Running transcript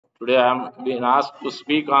Today I am being asked to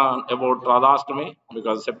speak on about Radhastami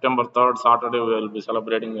because September 3rd, Saturday, we will be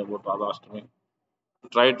celebrating about Radhastami.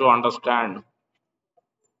 Try to understand.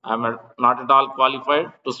 I am not at all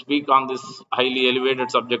qualified to speak on this highly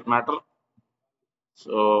elevated subject matter.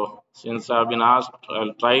 So, since I have been asked,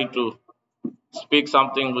 I'll try to speak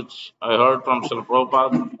something which I heard from Srila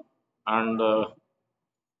Prabhupada and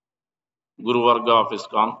Guru Varga of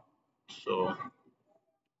ISKCON. So,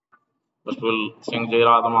 first we'll sing Jai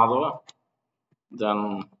Radha Madhava,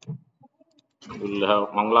 then we'll have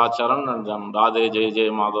Mangalacharan, and then Radhe Jai Jai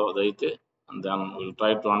Madhava Daite, and then we'll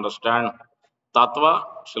try to understand Tattva.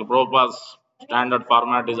 Srila Prabhupada's standard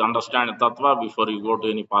format is understand Tattva before you go to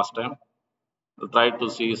any pastime. We'll try to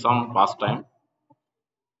see some pastime,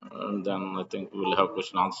 and then I think we'll have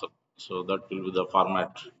question answer. So that will be the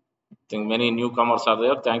format. I think many newcomers are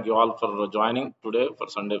there. Thank you all for joining today for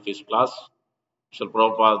Sunday Feast class. Srila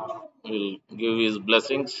Prabhupada will give his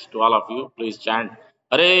blessings to all of you. Please chant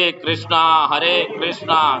Hare Krishna,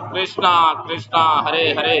 Krishna Krishna,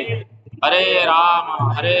 Hare Hare, Hare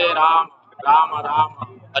Rama, Rama Rama,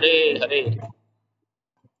 Hare Hare.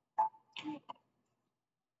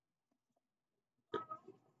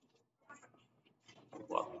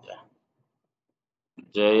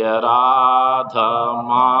 Jaya Radha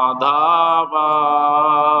Madhava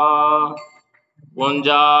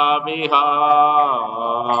Kunja Bihari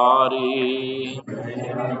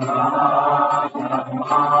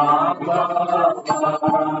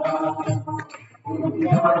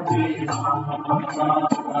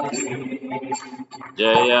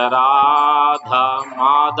Jaya Radha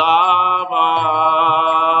Madhava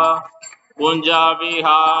Kunja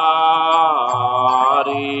Bihari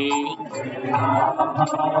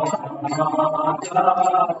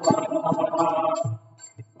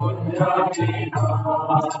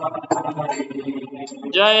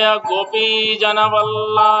Jaya Gopi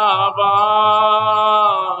Janavallabha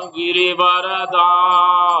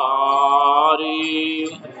Girivaradari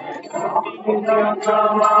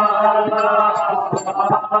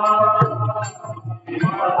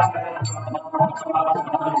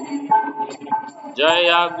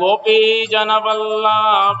Jaya Gopi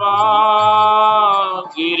Janavallabha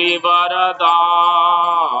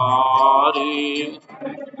Girivaradari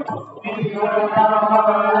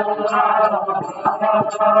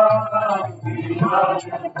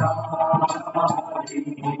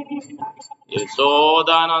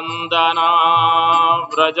Yashodanandana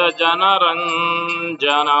Vraja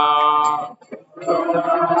Janaranjana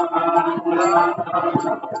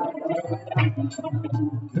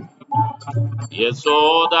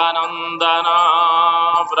Yashodanandana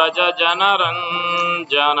Vraja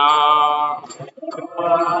Janaranjana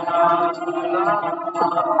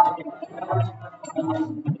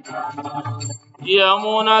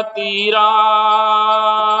Yamuna Tira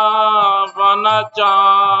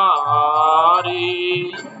Vanachari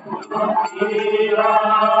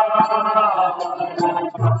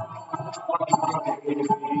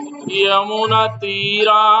Yamuna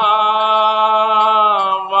Tira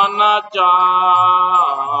Vanachari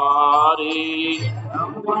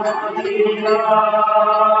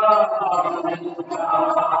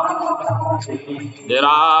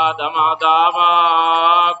Radha Madhava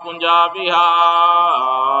Kunja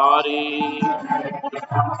Bihari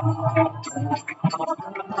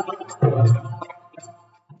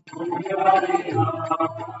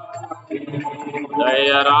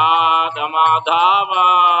Jaya Radha Madhava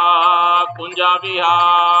Kunja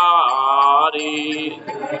Bihari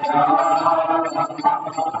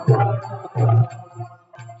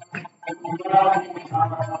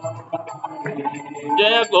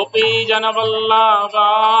Jaya Gopi Janavallabha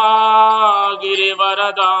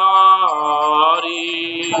Girivaradari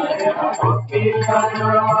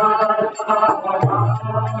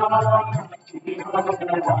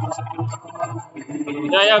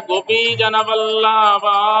Jaya Gopi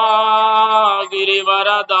Janavallabha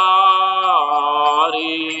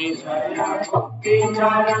Girivaradari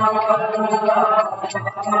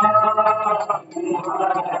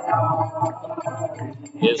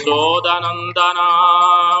Yashodanandana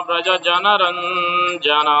Vraja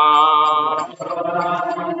Janaranjana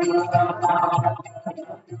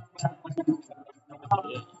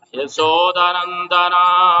Yashodanandana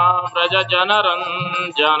Vraja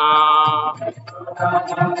Janaranjana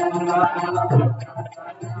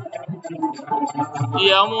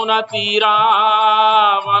Yamuna Tira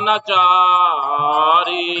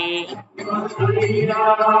Vanachari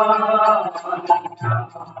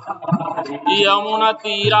Yamuna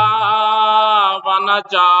Tira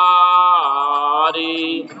Vanachari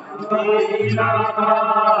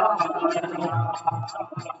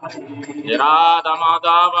Radha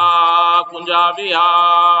Madhava कुंजा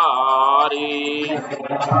बिहारी।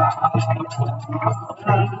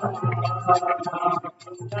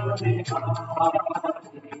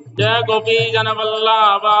 जय गोपी जन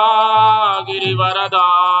वल्लभा गिरिवरधारी।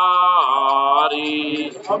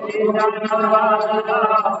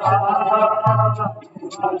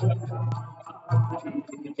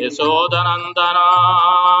 यशोदनंदना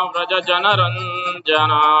व्रज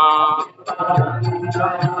जनरंजना।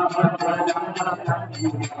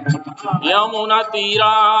 यमुना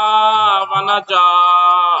तीरा वनचारी।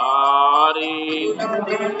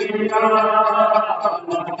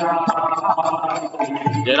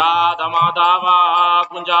 जय राधा माधवा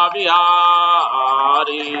कुंजा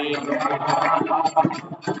बिहारी।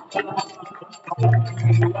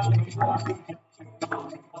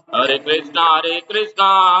 हरे कृष्णा कृष्णा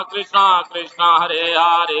कृष्णा हरे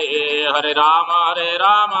हरे, हरे राम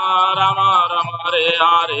राम राम हरे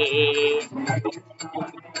हरे।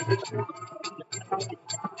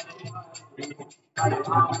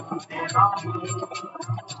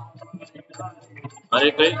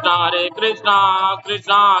 हरे कृष्णा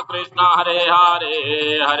कृष्णा कृष्णा हरे हरे,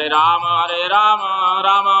 हरे राम राम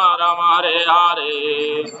राम हरे हरे।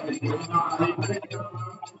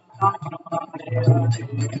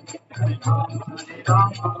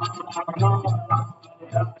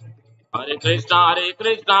 हरे कृष्णा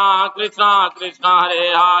कृष्णा कृष्णा हरे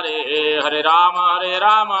हरे, हरे राम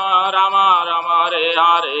राम राम हरे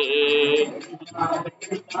हरे।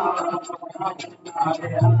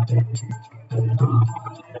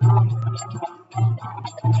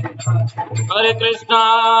 हरे कृष्णा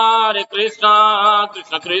कृष्णा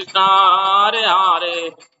कृष्णा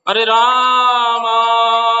हरे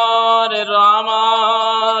हरे, हरे राम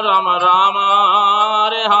राम राम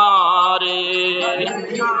हरे हरे।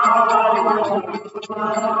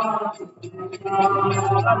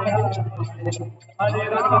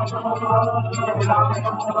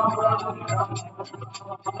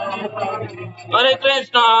 हरे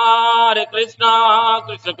कृष्णा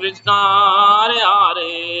कृष्णा हरे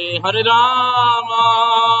हरे, हरे राम राम राम हरे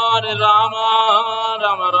हरे। हरे कृष्णा कृष्णा हरे हरे, हरे राम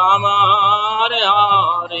राम राम हरे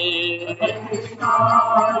हरे।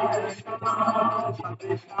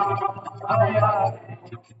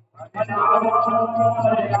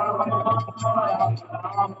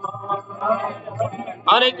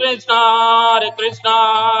 हरे कृष्णा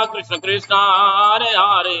कृष्णा हरे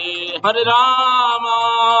हरे, हरे राम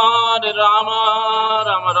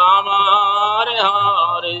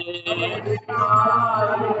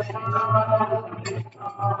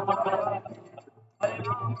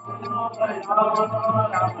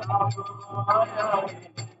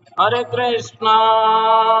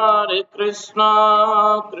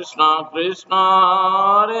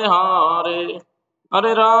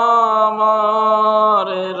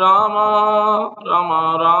राम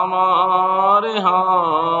राम हरे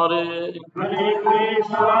हरे।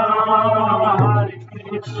 हरे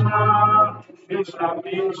कृष्णा कृष्णा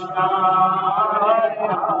कृष्णा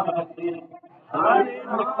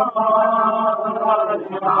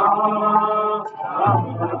हरे हरे,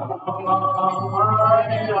 हरे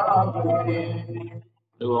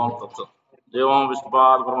एवं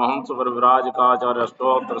विष्णुपाद परमहंस पर विराजकाचार्य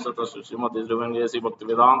अष्टोत्तर शत श्रीमती श्रीवेंकटेश्वरी भक्ति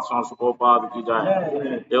वेदांत सुखोपाद की जाए।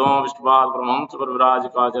 एवं विष्णुपाद परमहंस पर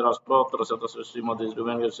विराजकाचार्य अष्टोत्तर शत श्रीमती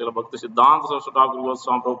श्रीवेंकटेश्वरी भक्ति सिद्धांत सरस्वती ठाकुर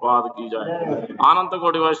गोस्वामी प्रभुपाद की जाए। अनंत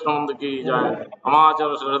कोटि वैष्णव की जाए।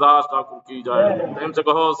 हमाचार्य श्रीदास ठाकुर की जाए। प्रेम से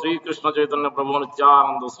कहो श्री कृष्ण चैतन्य प्रभु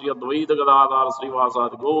नित्यानंद श्री अद्वैत गदाधर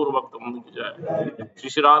श्रीवासादि गौर भक्त वृंद की जाए।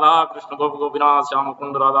 श्री राधा कृष्ण गोप गोपीनाथ श्याम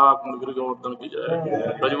कुंड राधा कुंड गिरि गोवर्धन की जाए।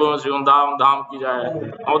 ब्रजभूमि श्री वृंदावन धाम की जाए।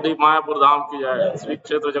 नवदीप मायापुर धाम की जाए। श्री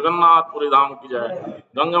क्षेत्र जगन्नाथपुरी धाम की जाए।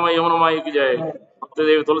 गंगामयी यमुनामयी की जाए। भक्ति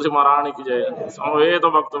देवी तुलसी महारानी की जाए। समवेत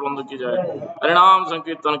भक्त वृंद की जाए। हरिनाम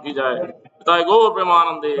संकीर्तन की जाए। पिता गौर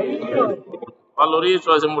प्रेमानंदे all reach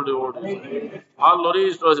to assemble devotees, all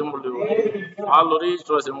reach to assemble devotees, all reach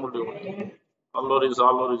to assemble devotees,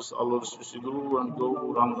 all reach Shri Guru and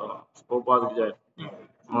Gauranga Prabhupada की जय।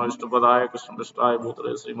 इष्टपदाय कृष्ण पृष्ठाय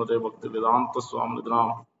भूतले श्रीमते भक्ति वेदांत स्वामी नाम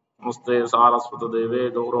नमस्ते सारस्वत देवे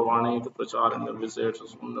गौरवाणी प्रचार निर्विशेष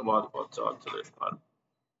शून्यवाद पाश्चात्य।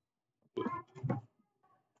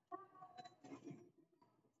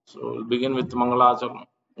 So we'll begin with Mangalacharan.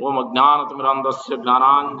 ओम अज्ञानतिमिरन्धस्य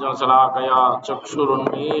ज्ञानाञ्जनशलाकया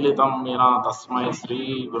चक्षुरुन्मीलितं येन तस्मै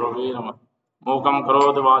श्रीगुरवे नमः। मूकं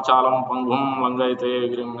करोति वाचालं पङ्गुं लङ्घयते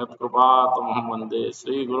गिरिं यत्कृपातमहं वन्दे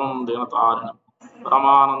श्रीगुरुं दीनतारिणं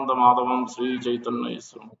परमानन्दमाधवं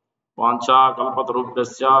श्रीचैतन्यईश्वरं।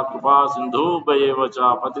 वाञ्छाकल्पतरुभ्यश्च कृपा सिन्धुभ्येव च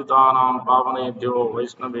पतितानां पावनेभ्यो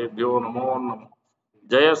वैष्णवेभ्यो नमो नमः।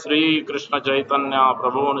 जय श्री कृष्ण चैतन्य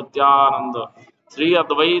प्रभु Nityanand Sri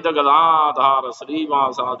Advaita Gadadhara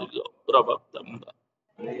Srivasadi Gaurabhaktam.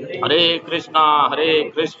 Hare Krishna,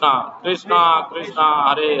 Krishna Krishna,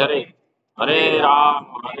 Hare Hare, Hare Ram,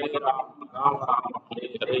 Ram Ram, Hare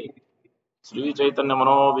Hare. Sri Chaitanya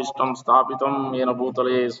Manobishtam Stapitam Yena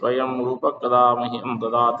Bhutale Swayam Rupa Kada Mahyam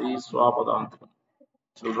Dadati Swapadantikam.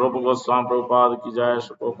 Sri Rupa Goswami Prabhupada ki jai,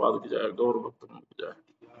 Sri Prabhupada ki jai, Gaur Bhaktam ki jai.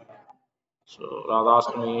 So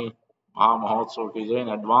Radhastami Maha Mahotsav ki jai in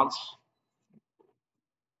advance.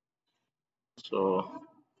 So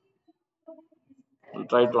we'll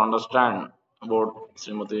try to understand about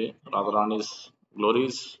Srimati Radharani's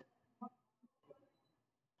glories.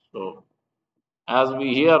 So as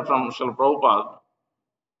we hear from Srila Prabhupada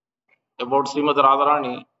about Srimati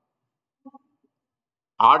Radharani,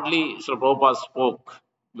 hardly Srila Prabhupada spoke,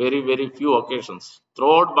 very few occasions.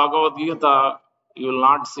 Throughout Bhagavad Gita, you will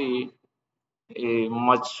not see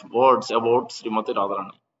much words about Srimati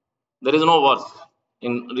Radharani. There is no verse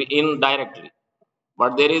indirectly.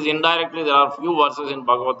 But there is indirectly, there are few verses in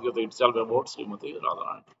Bhagavad Gita itself about Srimati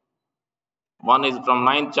Radharani. One is from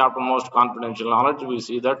 9th chapter, most confidential knowledge, we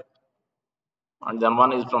see that. And then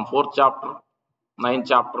one is from 4th chapter, 9th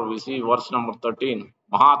chapter, we see verse number 13.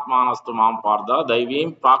 Mahatmanastu mam partha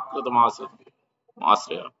daivim prakritamasraya.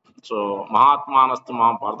 So, Mahatmanastu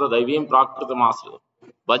mam partha daivim prakritamasraya.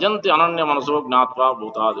 Bhajanti ananya manaso gnatva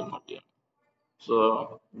bhutadim.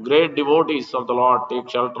 So, great devotees of the Lord take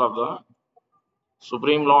shelter of the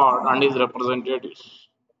Supreme Lord and his representatives.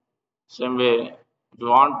 Same way, if you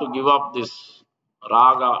want to give up this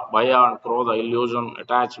raga, bhaya, and krodha, illusion,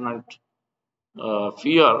 attachment,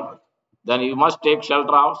 fear, then you must take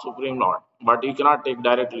shelter of Supreme Lord. But you cannot take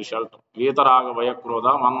directly shelter. Veta raga, bhaya,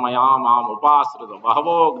 krodha, manmaya, mam, upasrita,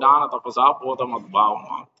 bhavo, gnana, tapasa, potam,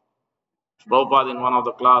 adbhavam. Prabhupada in one of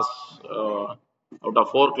the class, out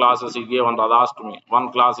of 4 classes he gave on Radhastami,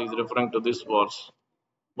 one class is referring to this verse.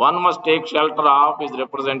 One must take shelter of his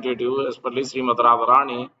representative, especially Srimati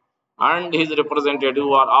Radharani, and his representative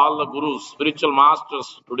are all the gurus, spiritual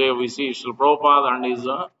masters. Today we see Srila Prabhupada and his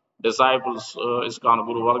disciples, ISKCON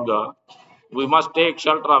Guru Varga. We must take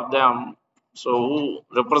shelter of them. So who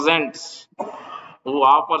represents, who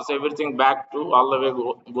offers everything back to, all the way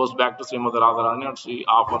goes back to Srimati Radharani, and she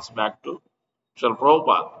offers back to Srila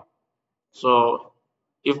Prabhupada. So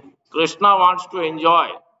if Krishna wants to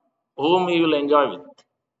enjoy, whom he will enjoy with?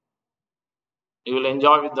 You will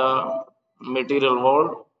enjoy with the material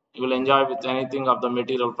world. You will enjoy with anything of the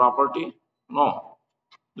material property. No.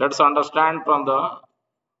 Let's understand from the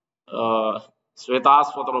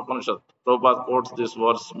Svetasvatara Upanishad. Prabhupada quotes this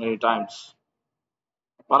verse many times.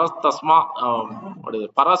 What is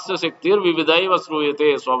it? Parasya Siktir Vividaiva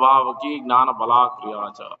Sruyate Swabhavaki Gnana Bala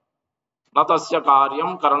Kriyacha. Natasya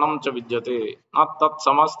Karyam Karanam Cha Vidyate. Nat Tat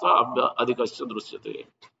Samasta Adhikasya Drusyate.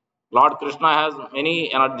 Lord Krishna has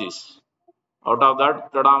many energies. Out of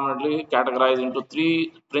that, predominantly categorized into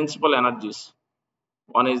 3 principal energies.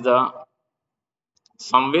 One is the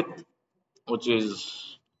Samvit, which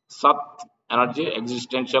is Sat energy,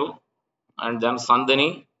 existential, and then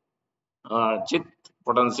Sandhani, Chit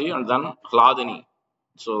potency, and then Hladini.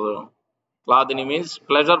 So, Hladini means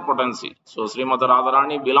pleasure potency. So, Srimati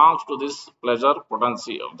Radharani belongs to this pleasure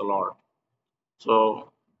potency of the Lord.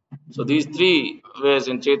 So these 3 ways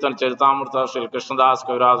in Chaitanya Charitamrita, Sri Krishnadas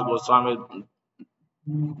Kaviraj Goswami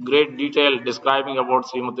great detail describing about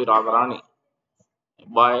Srimati Radharani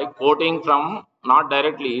by quoting from, not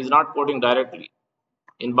directly, he is not quoting directly.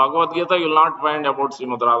 In Bhagavad Gita, you will not find about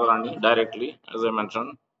Srimati Radharani directly, as I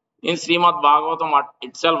mentioned. In Srimad Bhagavatam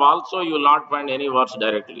itself also, you will not find any verse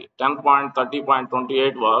directly.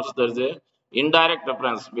 10.30.28 verse, there is a indirect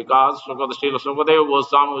reference because Sukadeva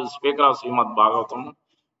Goswami, who is speaker of Srimad Bhagavatam,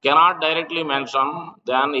 cannot directly mention,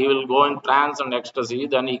 then he will go in trance and ecstasy,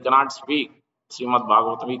 then he cannot speak Srimad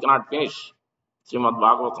Bhagavatam, he cannot finish Srimad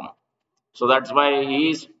Bhagavatam. So that's why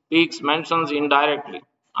he speaks, mentions indirectly.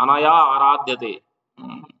 Anaya Aradhyate.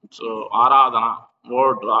 So Aradhana,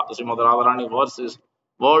 word Srimad Radharani verse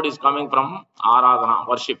word is coming from Aradhana,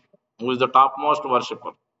 worship, who is the topmost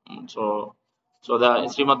worshipper. So the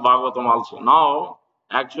Srimad Bhagavatam also. Now,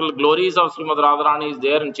 actual glories of Srimad Radharani is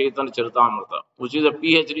there in Chaitanya Charitamrita, which is a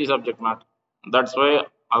PhD subject matter. That's why,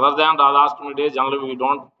 other than Radhastami days, generally we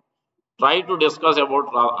don't try to discuss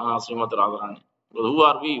about Srimati Radharani. Who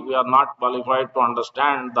are we? We are not qualified to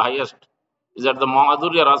understand the highest. Is that the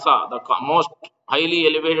Madhurya Rasa, the most highly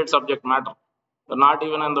elevated subject matter. We're not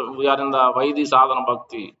even in we are in the Vaidhi Sadhana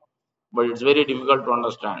Bhakti, but it's very difficult to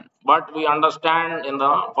understand. But we understand in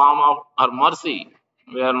the form of her mercy,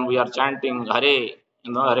 where we are chanting Hare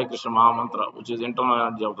in the Hare Krishna Maha Mantra, which is internal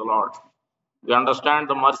energy of the Lord. We understand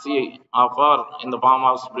the mercy of her in the form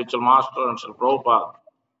of spiritual master and Srila Prabhupada.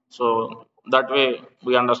 So that way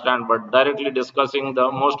we understand, but directly discussing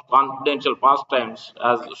the most confidential pastimes,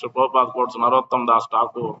 as Srila Prabhupada quotes Narottam Das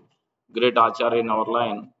Thakur, great Acharya in our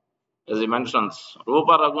line, as he mentions,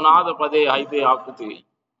 Rupa Raghunatha Pade Haipe Akuti,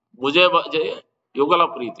 Bhuje Bhaje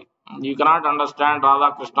Yugala Preeti. You cannot understand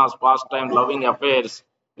Radha Krishna's pastime loving affairs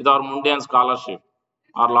with our mundane scholarship,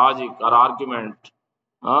 or logic, or argument.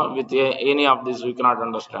 With any of this, we cannot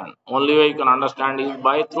understand. Only way you can understand is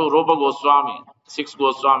by through Rupa Goswami, six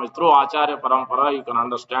Goswami, through Acharya Parampara, you can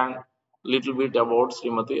understand little bit about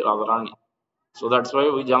Srimati Radharani. So that's why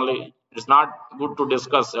we generally, it's not good to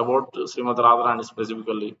discuss about Srimati Radharani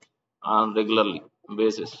specifically on regularly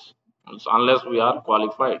basis, unless we are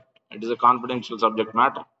qualified. It is a confidential subject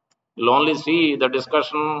matter. You'll only see the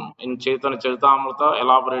discussion in Chaitanya Charitamrita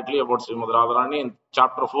elaborately about Srimati Radharani in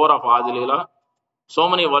chapter 4 of Adi Leela. So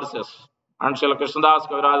many verses. And Srila Krishnadas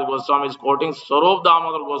Kaviraj Goswami is quoting Swarup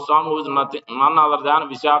Damodar Goswami, who is nothing, none other than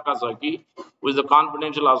Vishaka Saki, who is the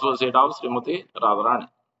confidential associate of Srimati Radharani.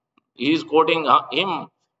 He is quoting him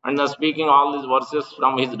and speaking all these verses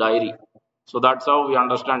from his diary. So that's how we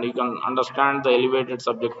understand. You can understand the elevated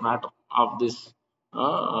subject matter of this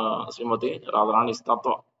Srimati Radharani's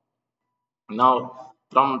Tattva. Now,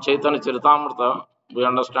 from Chaitanya Charitamrita, we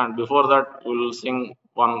understand. Before that, we will sing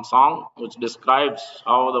one song which describes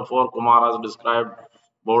how the four Kumaras described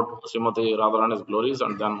about Srimati Radharani's glories,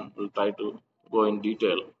 and then we'll try to go in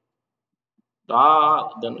detail.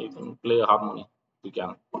 Then we can play harmony. We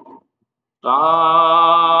can.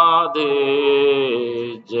 Radhe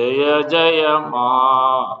जय जय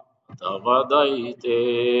माधव दैते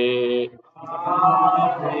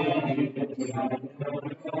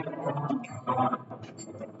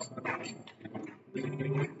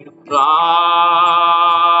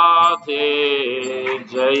राधे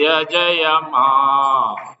जय जय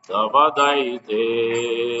माधव दैते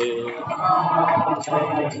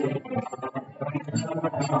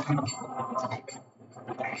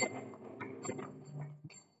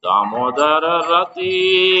दामोदर रति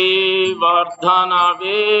वर्धन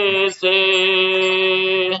वेशे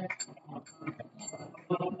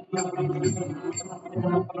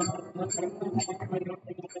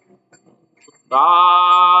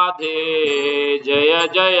राधे जय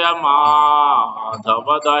जय माधव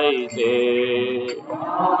दैते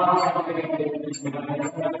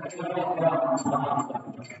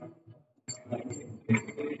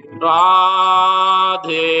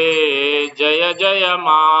राधे जय जय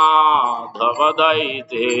माधव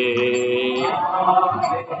दैते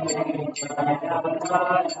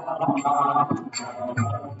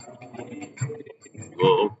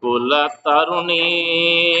गोकुल तरुणी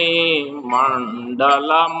मंडल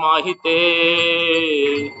महिते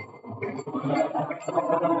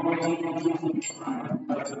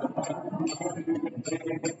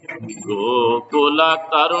गोकुल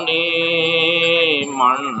तरुणी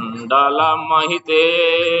मंडल महिते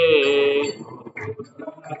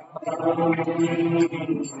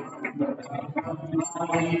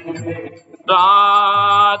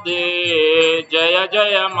राधे जय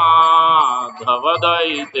जय माधव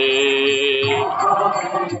दैते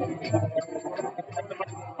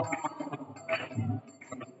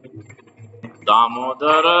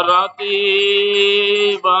दामोदर रति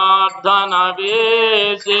वर्धन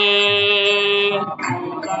वेशे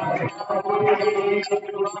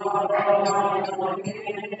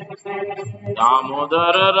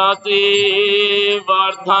दामोदर रति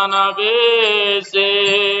वर्धन वेशे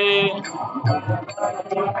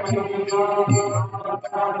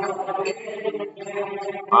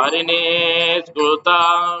हरिणे स्कृत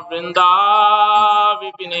वृंदा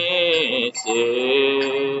विपिने से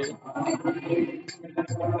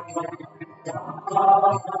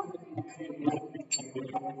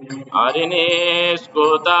हरिणे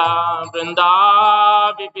स्कृत वृंदा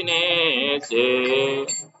विपिने से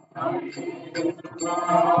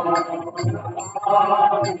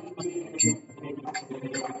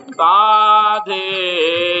राधे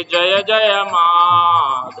जय जय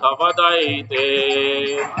माधव दैते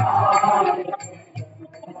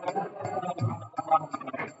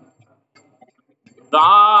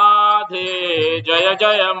राधे जय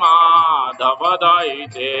जय माधव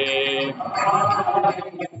दैते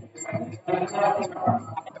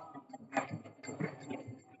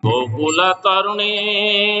गोकुल तरुणी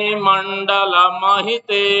मंडल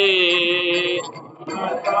महिते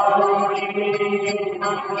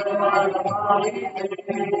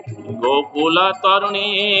गोकुल तरुणी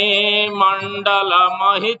मंडल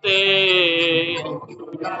महिते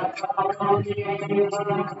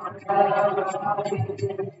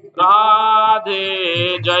राधे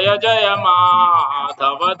जय जय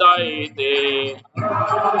माधव दैते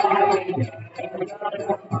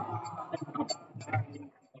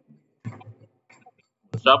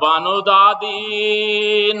शबानुदादी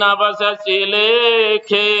नवसि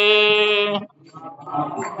लेखे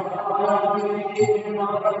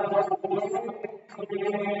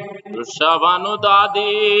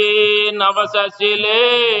शबानुदादी नवसि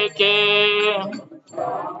लेखे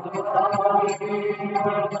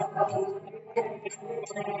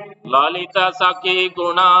ललित सखी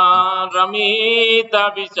गुण रमित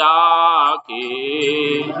विशाखी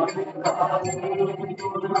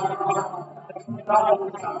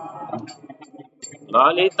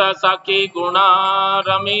ललित सखी गुण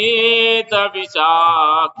रमित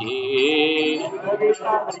विशाखी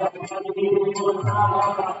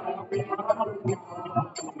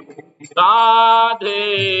राधे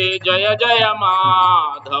जय जय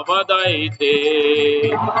माधव दैते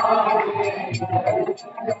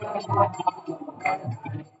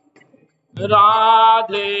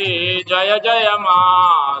राधे जय जय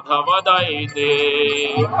माधव दैते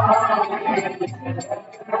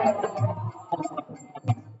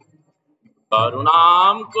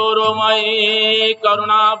करुणां कुरु मयि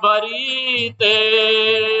करुणाभरीते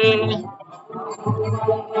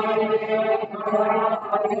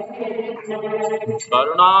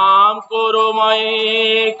करुणां कुरु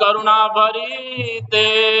मयि करुणाभरीते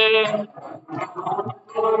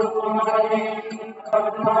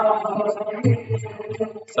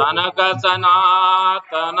सनक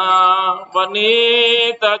सनातन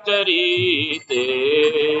वनीत चरीते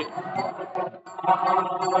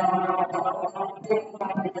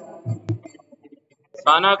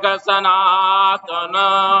सनक सनातन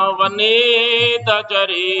वनीत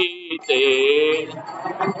चरीते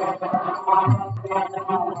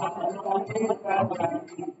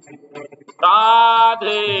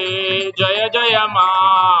राधे जय जय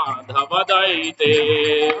माधव दैते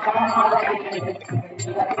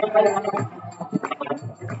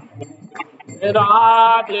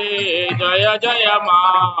राधे जय जय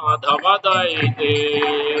माधव दैते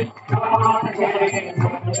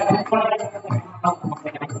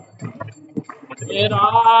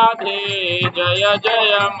राधे जय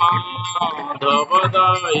जय माधव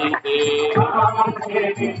दैते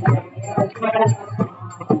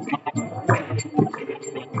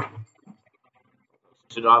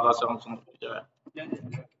Shri Radha Samsung Vijaya.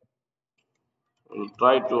 We'll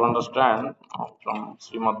try to understand from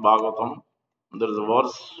Srimad Bhagavatam. There is a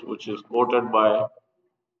verse which is quoted by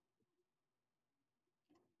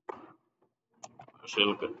Sri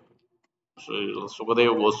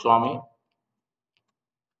Sukadeva Goswami,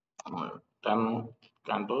 10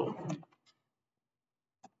 canto,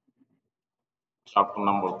 chapter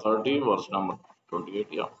number 30, verse number 28.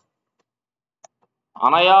 Yeah.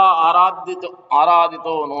 Anaya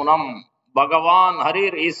aradito nunam Bhagavan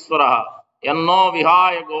Harir Iswara Yanno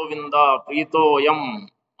Vihaya Govinda Prito Yam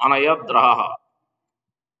Anayadraha.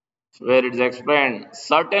 Where it is explained,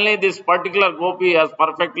 certainly this particular gopi has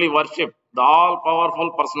perfectly worshipped the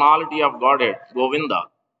all-powerful personality of Godhead, Govinda,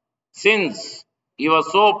 since he was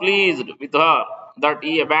so pleased with her that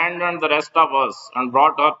he abandoned the rest of us and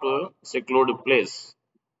brought her to a secluded place.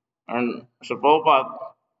 And Sri Prabhupada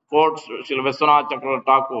quotes Sri Vishwanath Chakravarti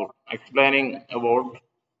Thakur explaining about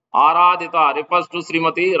Aradhita refers to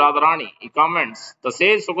Srimati Radharani. He comments, the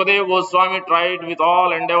sage Sukadeva Goswami tried with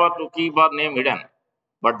all endeavor to keep her name hidden.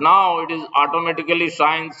 But now it is automatically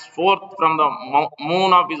shines forth from the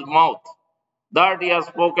moon of his mouth that he has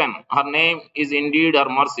spoken. Her name is indeed her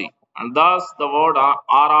mercy. And thus the word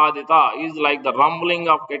Aradhita is like the rumbling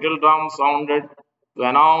of kettle drums sounded to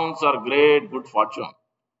announce her great good fortune.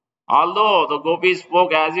 Although the gopis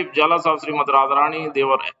spoke as if jealous of Srimati Radharani, they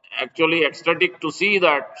were actually ecstatic to see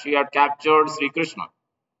that she had captured Sri Krishna.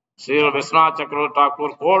 Sri Vishwanath Chakravarti Thakur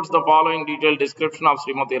quotes the following detailed description of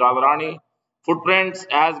Srimati Radharani footprints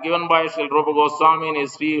as given by Sri Rupa Goswami in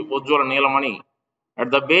his Sri Ujjwala Neelamani.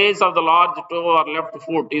 At the base of the large toe or left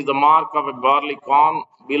foot is the mark of a barley corn.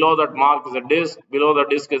 Below that mark is a disc. Below the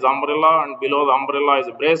disc is umbrella, and below the umbrella is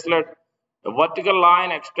a bracelet. A vertical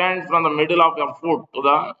line extends from the middle of your foot to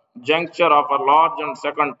the juncture of her large and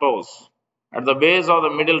second toes. At the base of the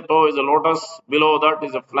middle toe is a lotus. Below that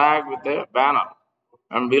is a flag with a banner,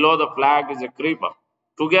 and below the flag is a creeper.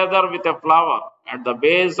 Together with a flower, at the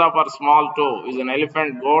base of her small toe is an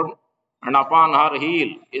elephant goad, and upon her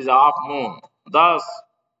heel is a half moon. Thus,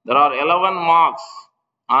 there are 11 marks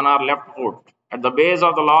on her left foot. At the base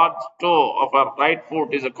of the large toe of her right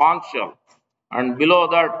foot is a conch shell, and below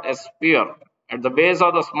that a spear. At the base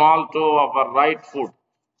of the small toe of her right foot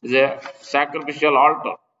is a sacrificial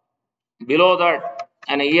altar. Below that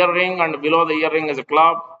an earring, and below the earring is a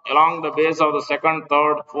club. Along the base of the second,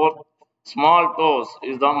 third, fourth small toes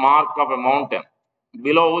is the mark of a mountain,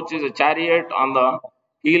 below which is a chariot, on the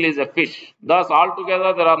heel is a fish. Thus,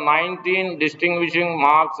 altogether, there are 19 distinguishing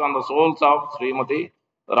marks on the soles of Srimati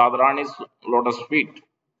Radharani's lotus feet.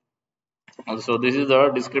 And so, this is the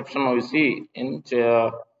description we see in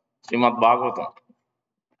Srimad Bhagavatam.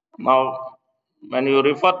 Now, when you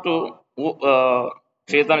refer to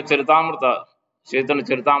Chaitanya Charitamrita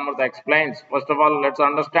explains, first of all, let's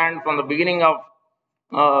understand from the beginning about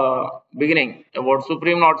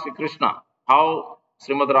Supreme Lord Sri Krishna, how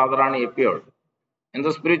Srimad Radharani appeared in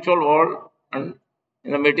the spiritual world and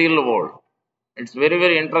in the material world. It's very,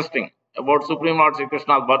 very interesting about Supreme Lord Sri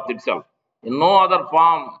Krishna's birth itself. In no other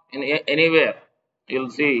form, anywhere, you'll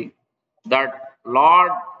see that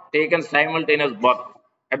Lord taken simultaneous birth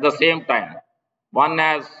at the same time. One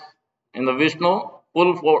has in the Vishnu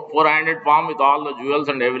full four-handed form with all the jewels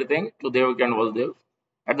and everything to Devaki and Vasudev.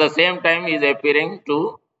 At the same time, he is appearing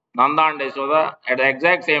to Nanda and Yashoda at the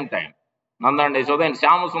exact same time. Nanda and Yashoda in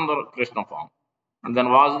Shyamasundar Krishna form. And then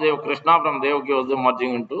Vasudeva Krishna from Devaki was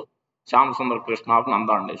merging into Shyamasundar Krishna of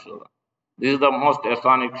Nanda and Yashoda. This is the most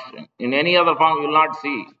astonishing. In any other form, you will not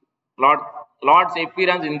see Lord's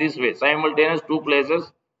appearance in this way. Simultaneous two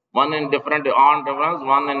places, one in different on reference,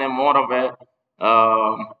 one in a more of a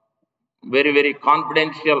very, very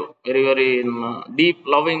confidential, very, very deep,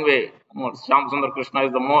 loving way. Shyamasundar Krishna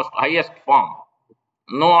is the most highest form.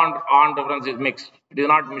 No on reference is mixed. It is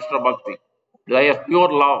not Mishra Bhakti. It is highest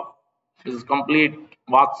pure love. It is complete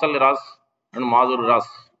Vatsalya Ras and Madhur Ras.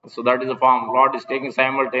 So that is the form. Lord is taking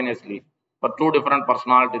simultaneously for two different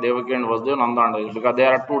personalities, Devaki and Vasudeva, Nanda and Yashoda, because they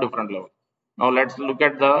are at two different levels. Now let's look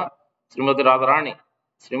at the Srimati Radharani.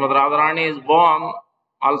 Srimati Radharani is born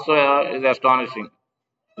also is astonishing.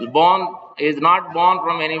 Is not born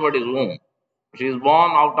from anybody's womb. She is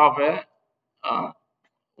born out of a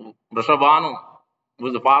Vrishabhanu, who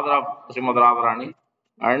is the father of Srimati Radharani,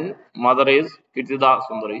 and mother is Kirtida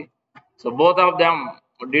Sundari. So both of them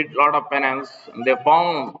did lot of penance. And they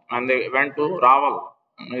found and they went to Raval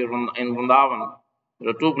in Vrindavan. There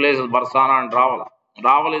are two places, Barsana and Raval.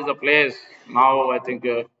 Raval is the place now. I think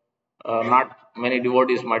not many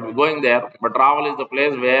devotees might be going there, but Raval is the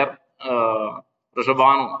place where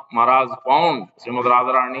Rishabhanu Maharaj found Srimad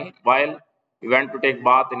Radharani while he went to take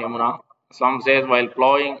bath in Yamuna. Some says while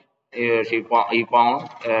plowing, he found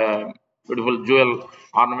a beautiful jewel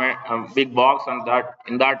ornament, big box, and that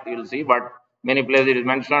in that you'll see. But many places it is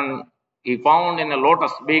mentioned he found in a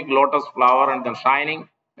lotus, big lotus flower, and then shining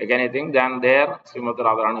like anything. Then there Srimati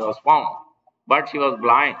Radharani was found, but she was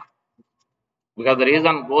blind because the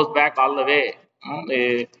reason goes back all the way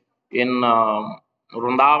in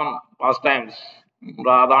Vrindavan past times.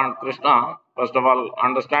 Radha and Krishna, first of all,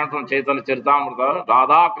 understand from Chaitanya Charitamrita,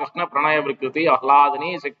 Radha Krishna Pranaya Vrikriti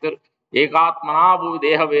Ahladani Siktir Ekatmana Bhuvi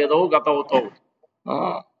Deha Vedo Gatauto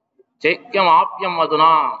Chekyam Apyam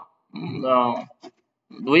Maduna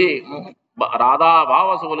Dvi Radha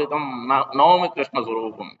Bhava Sulitam Naomi Krishna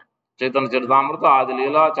Surupam. Chaitanya Charitamrita Adi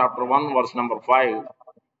Leela, chapter 1, verse number 5.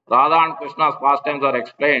 Radha and Krishna's pastimes are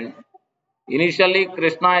explained. Initially,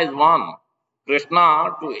 Krishna is one.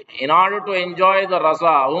 Krishna, in order to enjoy the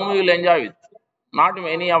rasa, whom he will enjoy with? Not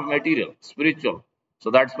any of material, spiritual.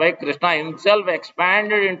 So that's why Krishna himself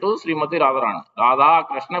expanded into Srimati Radharani. Radha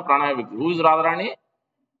Krishna Pranaya Vrikriti. Who is Radharani?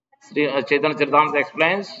 Chaitanya Charitamrita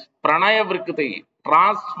explains Pranaya Vrikriti,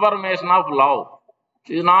 transformation of love.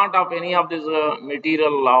 She is not of any of this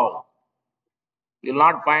material love. You will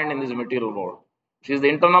not find in this material world. She is the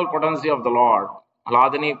internal potency of the Lord.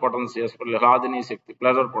 Hladini potency, especially Hladini Shakti,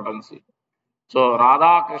 pleasure potency. So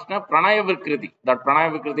Radha Krishna Pranaya Vikriti. That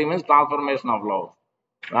Pranaya Vikriti means transformation of love.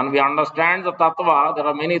 When we understand the Tattva, there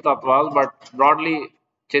are many Tattvas, but broadly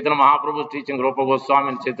Chaitanya Mahaprabhu is teaching Rupa Goswami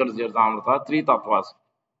and Chaitanya Charitamrita, three Tattvas.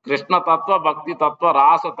 Krishna Tattva, Bhakti Tattva,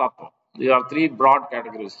 Rasa Tattva. These are three broad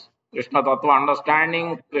categories. Krishna Tattva,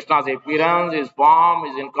 understanding Krishna's appearance, his form,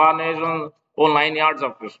 his incarnation, whole 9 yards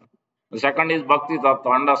of Krishna. The second is Bhakti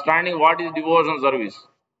Tattva, understanding what is devotion service.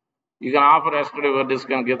 You can offer, yesterday we were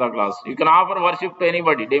discussing Gita class, you can offer worship to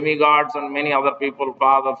anybody, demigods and many other people,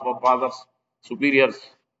 fathers, superiors.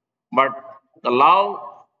 But the love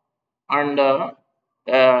and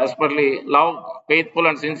especially love, faithful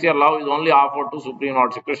and sincere love is only offered to Supreme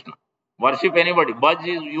Lord Sri Krishna. Worship anybody. Bhaj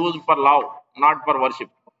is used for love, not for worship.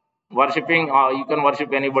 Worshipping, you can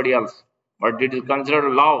worship anybody else. But it is considered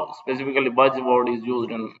love. Specifically, Bhaj word is used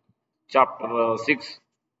in chapter 6,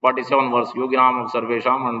 47 verse, Yoginam of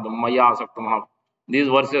Sarvesham and Maya Asaktamana. These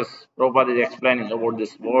verses, Prabhupada is explaining about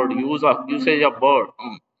this word, usage of bird,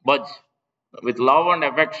 Bhaj, with love and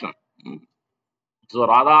affection. So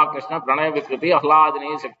Radha Krishna Pranaya Vikriti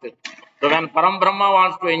Ahladini Shakti. So when Param Brahma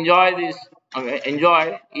wants to enjoy this,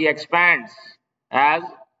 he expands as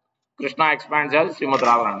Krishna expands as Srimad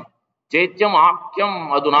Radharani. Chaityam Akyam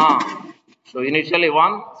Aduna. So initially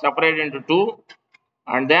one separated into two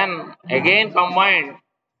and then again combined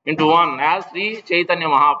into one as Sri Chaitanya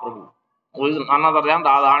Mahaprabhu, who is none other than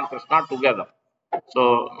Radha and Krishna together.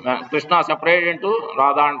 So Krishna separated into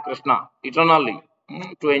Radha and Krishna eternally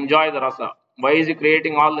to enjoy the rasa. Why is he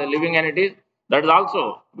creating all the living entities? That is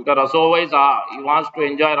also because rasa is he wants to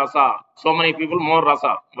enjoy rasa. So many people more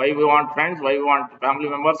rasa. Why we want friends? Why we want family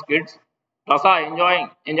members, kids? Rasa,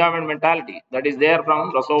 enjoyment mentality that is there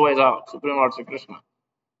from rasa is Supreme Lord Sri Krishna.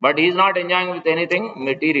 But he is not enjoying with anything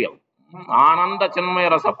material. Ananda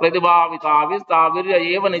Chinmaya Rasa Pratibhavita Vistavirya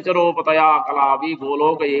Eva Nicharopataya Kalavi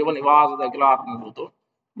Goloka Eva Nivasa Dakilatma Bhuto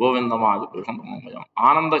Govindamadi Krishnamaya.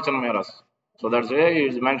 Ananda Chinmaya Rasa. So that's why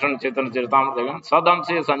it is mentioned Chaitanya Charitamrita again. Sadam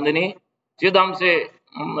se Sandini, Chidam se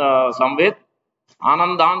Samvit,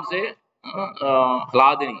 Anandam se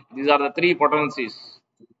Hladini. These are the three potencies.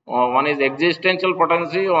 One is existential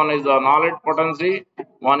potency, one is the knowledge potency,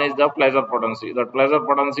 one is the pleasure potency. The pleasure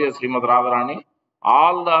potency is Srimad Radharani.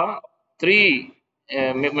 All the three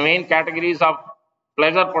main categories of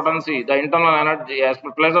pleasure potency, the internal energy as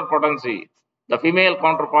pleasure potency, the female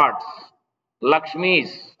counterparts,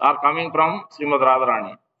 Lakshmis are coming from Srimad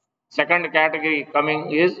Radharani. Second category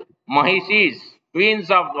coming is Mahishis,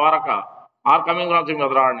 queens of Dwaraka, are coming from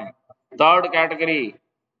Srimad Radharani. Third category,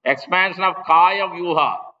 expansion of Kaya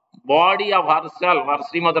Vyuha, body of herself, or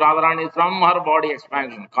Srimad Radharani from her body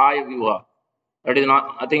expansion, Kaya Vyuha. That is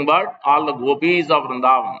not nothing but all the gopis of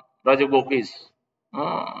Vrindavan, Raja gopis,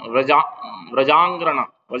 Rajangrana,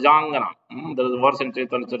 Rajangana. There is a verse in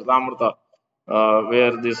Chaitanya Charitamrita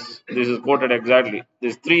where this is quoted exactly.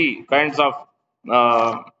 These three kinds of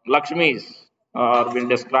Lakshmis are being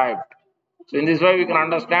described. So in this way we can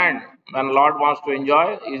understand when Lord wants to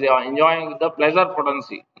enjoy, he is enjoying the pleasure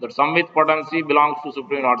potency. That Samvit potency belongs to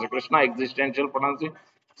Supreme Lord Sri Krishna, existential potency.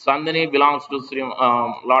 Sandini belongs to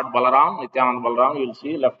Lord Balaram, Nityananda Balaram. You will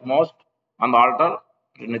see leftmost on the altar,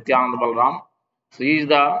 Nityananda Balaram. So he is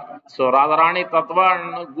so Radharani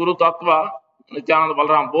Tattva and Guru Tattva, Nityananda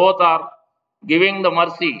Balaram, both are giving the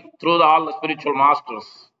mercy through all the spiritual masters.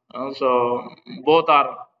 So both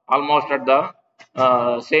are almost at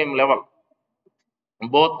the same level.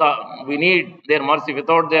 Both we need their mercy.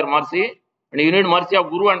 Without their mercy, and you need mercy of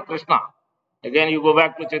Guru and Krishna. Again, you go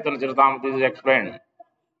back to Chaitanya Charitamrita, this is explained.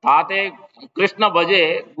 Tate Krishna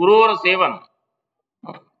Bhaje Guru or Sevan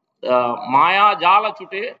Maya Jala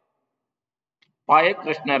Chute Paye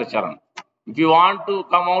Krishna Charan. If you want to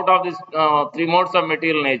come out of this three modes of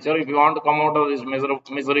material nature, if you want to come out of these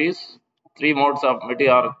miseries, three modes of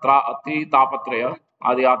material, three tapatraya,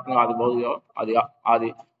 Adi Atma, Adi Bhaudya,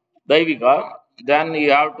 Adi Daivika, then you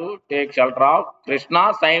have to take shelter of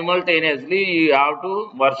Krishna. Simultaneously, you have to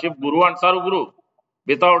worship Guru and serve Guru.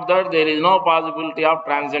 Without that, there is no possibility of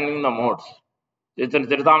transcending the modes.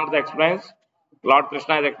 Charitamrita explains, Lord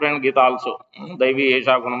Krishna has explained Gita also. Daivi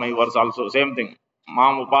Esha Gunamai verse also, same thing.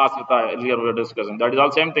 Mam Upasita, earlier we were discussing. That is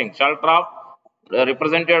all same thing. Shelter of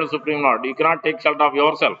represented Supreme Lord. You cannot take shelter of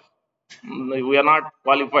yourself. We are not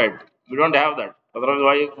qualified. We don't have that.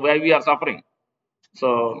 Otherwise, why we are suffering?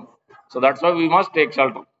 So that's why we must take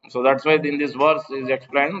shelter. So that's why in this verse is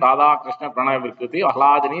explained Radha Krishna Pranaya Vikriti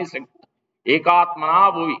Ahladini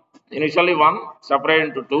Ekatmana Bhuvi. Initially one separated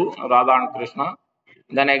into two, Radha and Krishna.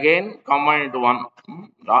 Then again combined into one.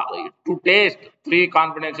 To taste three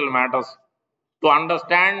confidential matters. To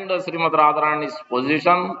understand the Srimad Radharani's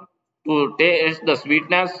position, to taste the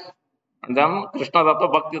sweetness, and then Krishna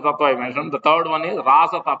Tattva, Bhakti Tattva I mentioned. The third one is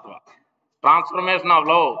Rasa Tattva. Transformation of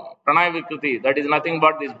love, Pranaya Vikriti, that is nothing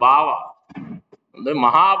but this Bhava. The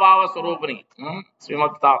Mahabhava Swarupani,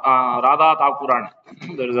 Srimati Radha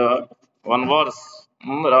Thakurani. There is one verse,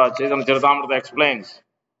 Chaitanya Charitamrita explains.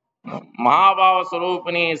 Mahabhava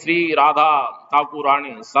Swarupani Sri Radha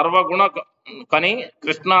Thakurani, Sarva Guna Kani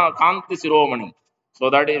Krishna Kanti Siromani. So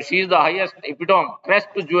that is, she is the highest epitome, crest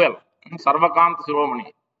jewel, Sarva Kanti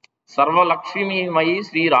Siromani. Sarva Lakshmi Mai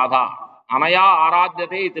Sri Radha. Anaya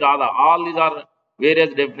Aradhyate iti Radha. All these are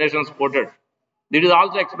various definitions quoted. This is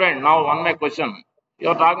also explained. Now, one more question. You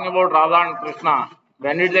are talking about Radha and Krishna.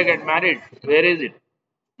 When did they get married? Where is it?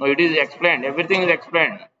 No, it is explained. Everything is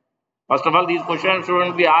explained. First of all, these questions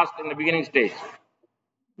shouldn't be asked in the beginning stage.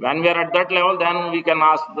 When we are at that level, then we can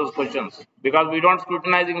ask those questions. Because we don't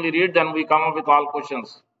scrutinizingly read, then we come up with all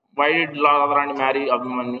questions. Why did Radharani marry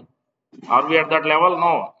Abhimanyu? Are we at that level?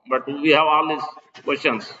 No. But we have all these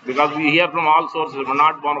questions because we hear from all sources, but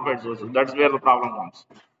not bona fide sources. That's where the problem comes.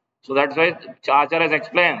 So that's why Acharya has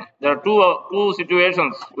explained. There are two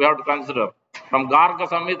situations we have to consider. From Garga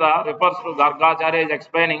Samhita refers to Gargacharya is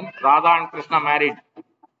explaining Radha and Krishna married,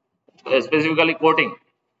 specifically quoting,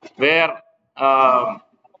 where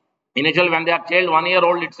initially when they are child 1 year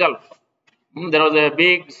old itself, there was a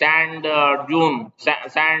big sand dune,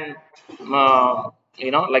 sand,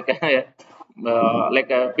 like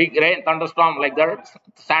a big rain thunderstorm, like that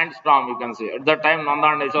sandstorm you can say. At that time, Nanda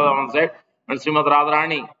and Yashoda one side, and Srimati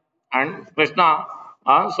Radharani and Krishna.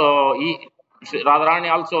 Radharani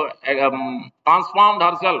also transformed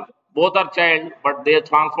herself. Both are child, but they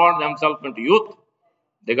transformed themselves into youth.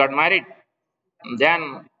 They got married.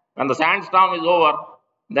 Then, when the sandstorm is over,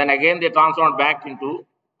 then again they transformed back into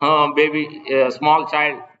baby, small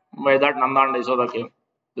child. By that, Nanda and Yashoda came.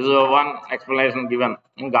 This is one explanation given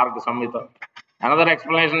in Garga Samhita. Another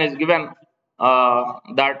explanation is given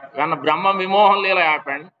that when Brahma Vimohan Leela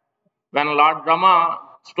happened, when Lord Brahma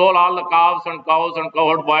stole all the calves and cows and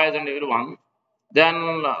cowherd boys and everyone,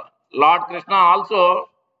 then Lord Krishna also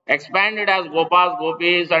expanded as Gopas,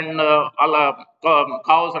 Gopis, and all,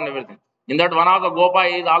 cows and everything. In that, one of the Gopa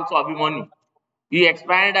is also Abhimanyu. He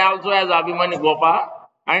expanded also as Abhimanyu Gopa,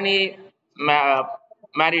 and he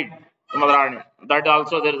married Madharani. That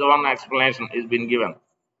also there is one explanation is been given.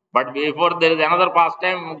 But before there is another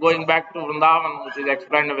pastime going back to Vrindavan, which is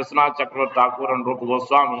explained by Vishwanath Chakravarti Thakur and Rupa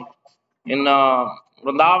Goswami. In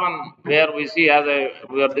Vrindavan, where we see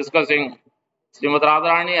we are discussing, Srimati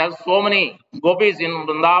Radharani has so many gopis in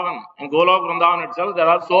Vrindavan. In Golok Vrindavan itself, there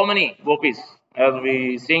are so many gopis, as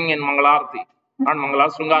we sing in Mangalarti and Mangala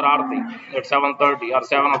Sringar Arti at 7:30 or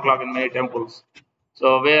 7 o'clock in many temples.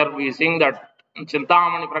 So where we sing that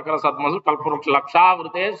Chintamani Prakara Satmasu Kalpuruksha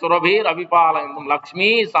Lakshavrite Surabhir Avipala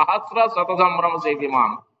Lakshmi Sahasra Satasambrama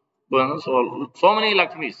Seviman. So many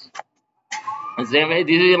Lakshmis. Same way,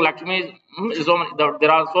 this is Lakshmi.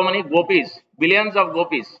 There are so many gopis, billions of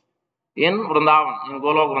gopis in Vrindavan, in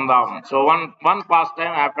Golok Vrindavan. So one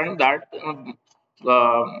pastime happened that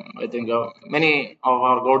I think many of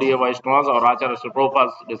our Gaudiya Vaishnavas or Acharya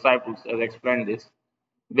Prabhupada's disciples has explained this,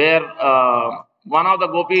 where one of the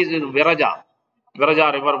gopis is Viraja.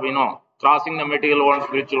 Viraja river we know. Crossing the material world,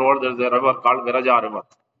 spiritual world, there is a river called Viraja river.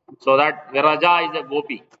 So that Viraja is a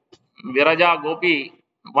gopi. Viraja gopi.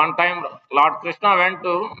 One time Lord Krishna went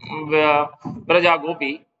to Viraja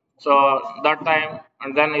gopi. So that time,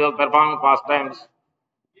 and then he was performing pastimes.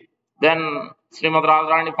 Then Srimad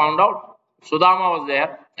Radharani found out Sudama was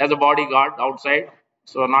there as a bodyguard outside,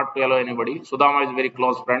 so not to allow anybody. Sudama is a very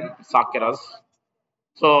close friend, Sakyaras.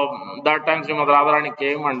 So that time Srimad Radharani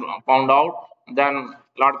came and found out. Then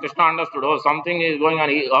Lord Krishna understood, oh, something is going on.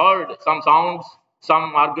 He heard some sounds,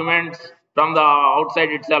 some arguments from the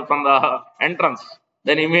outside itself, from the entrance.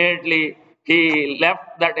 Then immediately he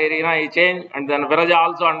left that arena, he changed, and then Viraja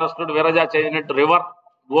also understood. Viraja changed it to river.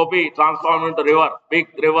 Gopi transformed into river, big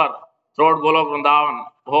river, throughout Golok Vrindavan,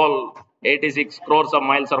 whole 86 crores of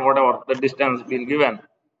miles or whatever the distance been given.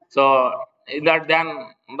 So in that,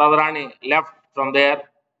 then Radharani left from there.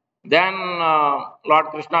 Then Lord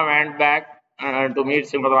Krishna went back to meet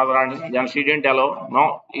Srimati Radharani. Then she didn't allow.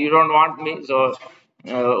 No, you don't want me. So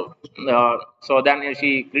then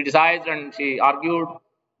she criticized and she argued.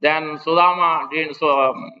 Then Sudama didn't.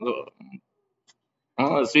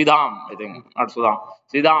 Sridham, I think, not Sudham.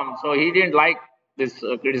 Sridham. So he didn't like this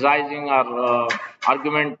criticizing or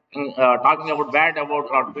argument, talking about bad about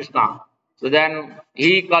Lord Krishna. So then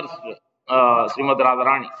he cursed Srimati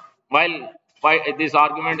Radharani. While this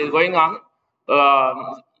argument is going on,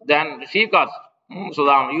 then she cursed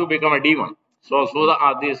Sudham, you become a demon. So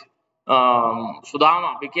Sudama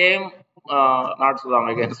became, not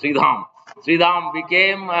Sudama again, Sridham. Sridham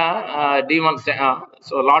became a demon.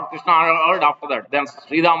 So Lord Krishna heard after that. Then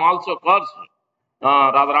Sridham also cursed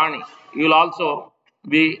Radharani. You will also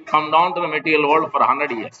be come down to the material world for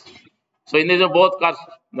 100 years. So in this both cursed.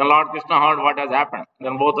 Then Lord Krishna heard what has happened.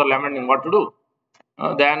 Then both are lamenting what to do.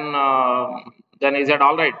 Then he said,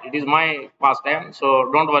 all right, it is my pastime, so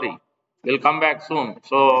don't worry. We'll come back soon.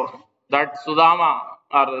 So that Sudama,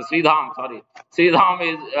 or Sridham, sorry, Sridham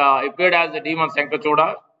is appeared as a demon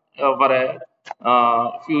Sankachoda for a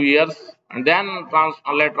few years, and then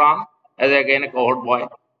later on as again a cohort boy.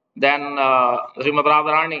 Then Srimad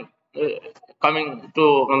Radharani coming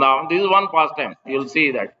to Vrindavan. This is one pastime. You'll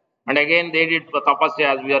see that. And again they did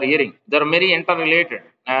tapasya as we are hearing. They are very interrelated.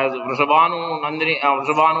 As Vrishabhanu,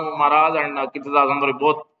 Vrishabhanu Maharaj and Kirtida Sundari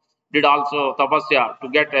both did also tapasya to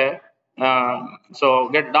get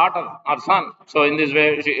get daughter or son. So in this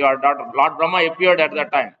way, your daughter, Lord Brahma appeared at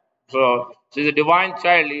that time. So she is a divine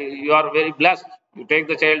child. You are very blessed. You take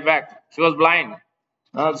the child back. She was blind.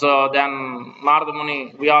 So then Narada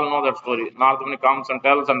Muni, we all know that story. Narada Muni comes and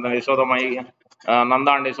tells, and then Yashoda Mai,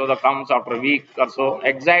 Nanda and Yashoda comes after a week or so.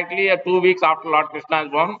 Exactly 2 weeks after Lord Krishna is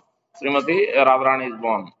born, Srimati Radharani is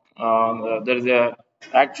born. There is a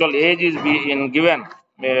actual age is given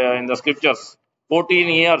in the scriptures. 14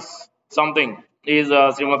 years something is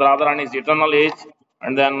Srimati Radharani's eternal age,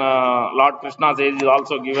 and then Lord Krishna's age is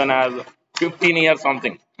also given as 15 years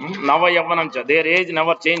something. Nava Yavanancha, their age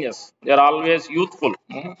never changes. They are always youthful.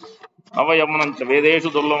 Nava Yavanancha,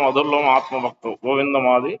 Vedeshu Dullam Adullam Atma Bhakto,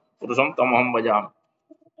 Govindamadi, Purusham Tamaham Bhajam.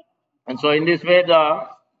 And so in this way,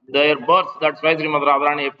 their birth, that's why Srimad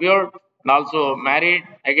Radharani appeared, and also married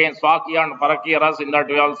again Swakiya and Parakiya Ras. In that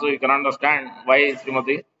way also you can understand why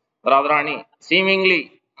Srimati Radharani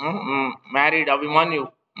seemingly married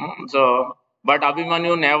Abhimanyu. So, but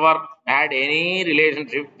Abhimanyu never had any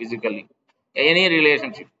relationship physically, any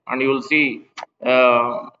relationship, and you will see.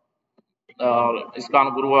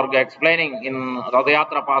 ISKCON Guru Varga explaining in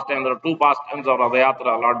Radhayatra pastime, there are two pastimes of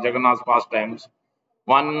Radhayatra, Lord Jagannath's pastimes.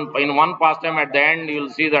 One pastime at the end, you will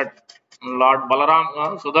see that Lord Balaram,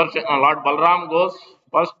 Lord Balaram goes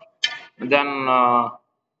first, then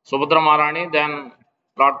Subhadra Maharani, then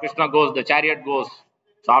Lord Krishna goes, the chariot goes.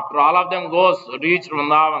 So after all of them goes, reach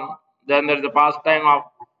Vrindavan, then there is a pastime of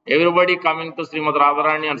everybody coming to Srimad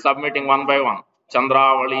Radharani and submitting one by one.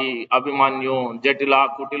 Chandravali, Abhimanyu, Jatila,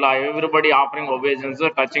 Kutila, everybody offering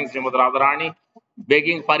obeisances, touching Srimad Radharani,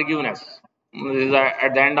 begging forgiveness. This is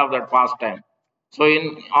at the end of that pastime. So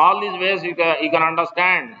in all these ways, you can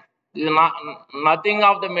understand this is not, nothing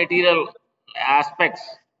of the material aspects.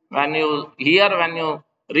 When you hear, when you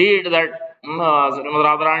read that Srimad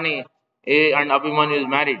Radharani and Abhimanyu is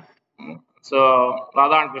married. So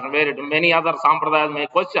Radha and Krishna married. Many other sampradayas may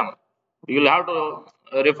question. You will have to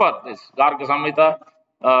refer this Garga Samhita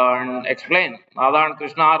and explain. Radha and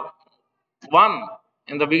Krishna are one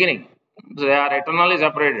in the beginning. They are eternally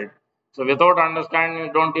separated. So without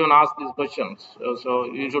understanding, don't even ask these questions. So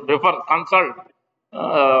you should refer, consult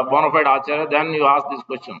bona fide acharya, then you ask this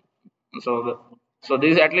question. So, so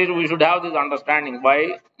this at least we should have this understanding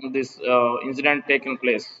why this incident taken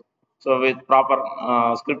place. So with proper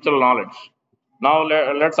scriptural knowledge. Now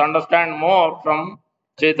let's understand more from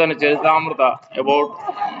Chaitanya Charitamrita about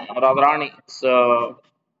Radharani's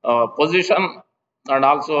position, and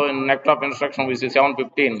also in Nectar of Instruction we see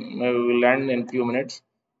 7:15. Maybe we will end in few minutes.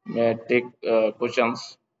 May I take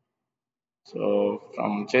questions. So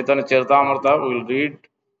from Chaitanya Charitamrita we will read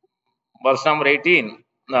verse number 18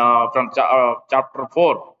 from chapter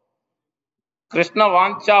 4. Krishna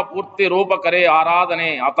वांछा पूर्ति रूप करे आराधने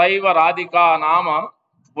अतैव राधिका नाम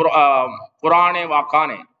पुराणे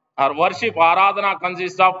वाकाने. Her worship aradhana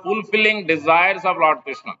consists of fulfilling desires of Lord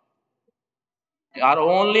Krishna. Our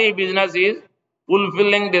only business is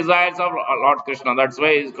fulfilling desires of Lord Krishna. That's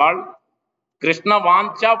why it's called Krishna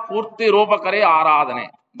Vancha Purti Rupa Kare Aradhane.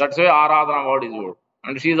 That's why Aradhana word is used.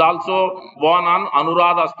 And she is also born on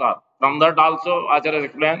Anuradha star. From that also Acharya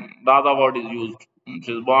explained Radha word is used.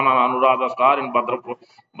 She is born on Anuradha star in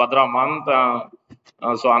Bhadra month.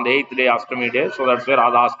 So on the 8th day, Ashtami day. So that's where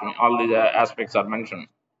Radha Ashtami. All these aspects are mentioned.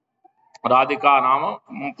 Radhika Nama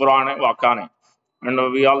Purane Vakane.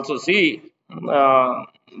 And we also see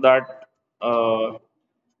that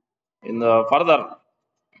in the further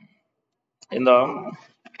in the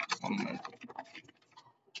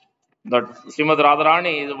that Srimad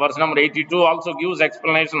Radharani, verse number 82, also gives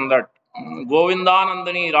explanation that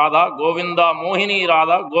Govindanandani Radha, Govinda Mohini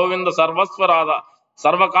Radha, Govinda Sarvasva Radha,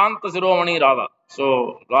 Sarvakanta Siromani Radha.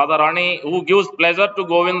 So Radharani, who gives pleasure to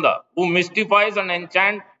Govinda, who mystifies and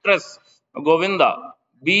enchantress Govinda,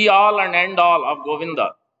 be all and end all of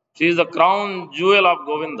Govinda. She is the crown jewel of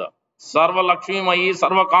Govinda. Sarva Lakshmi Mayi,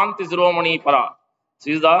 Sarvakanti Siromani Para.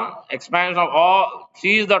 She is the expansion of all,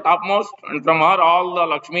 she is the topmost, and from her all the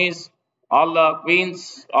Lakshmis, all the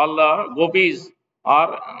queens, all the gopis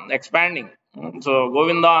are expanding. So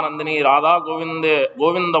Govinda Nandini Radha,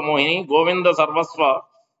 Govinda Mohini, Govinda Sarvasva,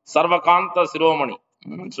 Sarvakanta Siromani.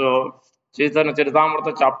 So Chaitanya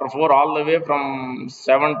Charitamrita chapter 4 all the way from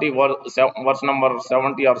 70 verse number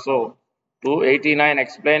 70 or so to 89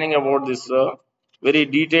 explaining about this very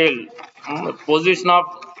detailed position of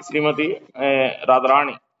Srimati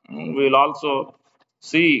Radharani. We will also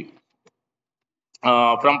see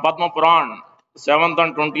from Padma Puran, 7th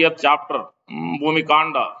and 20th chapter, Bhumi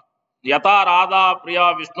Kanda. Yata Radha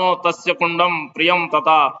Priya Vishnu Tasya Kundam Priyam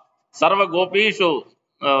Tata Sarva Gopishu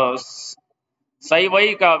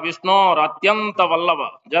Saivaika Vishnu Ratyanta Vallava.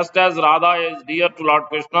 Just as Radha is dear to Lord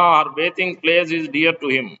Krishna, her bathing place is dear to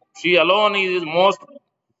him. She alone is most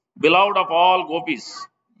beloved of all gopis.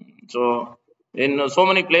 So In so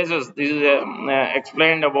many places, this is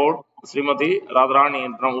explained about Srimati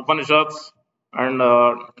Radharani from Upanishads and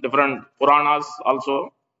different Puranas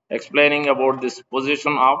also explaining about this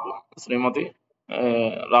position of Srimati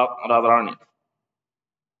Radharani.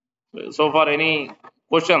 So far, any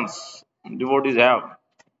questions devotees have?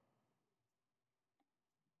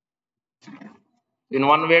 In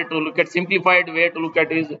one way to look at, simplified way to look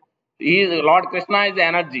at is Lord Krishna is the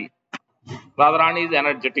energy, Radharani is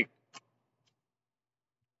energetic,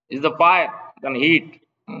 is the fire, then heat.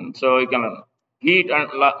 So you can heat and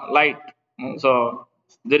light. So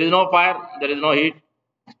there is no fire, there is no heat.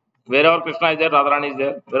 Wherever Krishna is there, Radharani is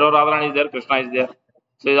there. Wherever Radharani is there, Krishna is there.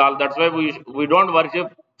 So that's why we don't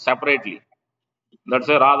worship separately. That's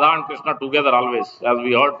why Radha and Krishna together always, as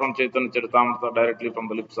we heard from Chaitanya Charitamrita directly from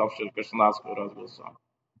the lips of Sri Krishna Das Kaviraj Goswami.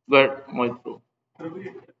 Go ahead, Mohit.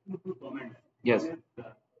 Two comments. Yes. Is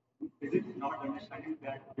it not understanding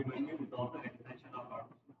that divinity is also an extension of God?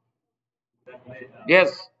 That way,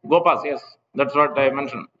 Yes, Gopas, yes. That's what I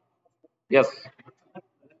mentioned. Yes.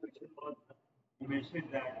 another question was, you mentioned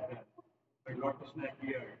that when Lord Krishna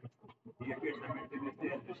appeared, he appeared simultaneously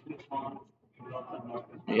as Vishnu's form in Lord and Lord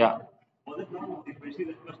Krishna. Yeah. Was it not sequentially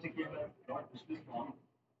that first he came as Lord Vishnu's form,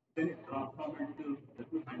 then it transformed into the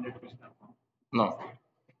two-handed Krishna form? No.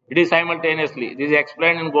 It is simultaneously. This is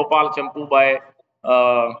explained in Gopal Champu by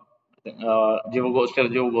Jiva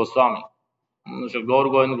Goswami. Sri Gaur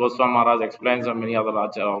Govind Goswami Maharaj explains and many other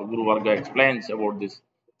Acharya or Guru Varga explains about this.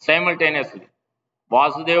 Simultaneously.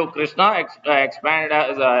 Vasudev Krishna expanded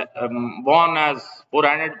as born as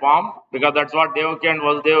four-handed form because that's what Devaki and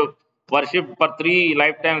Vasudev worshipped for 3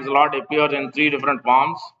 lifetimes. Lord appears in 3 different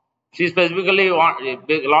forms. She specifically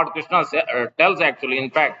Lord Krishna tells actually,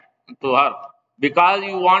 in fact, to her because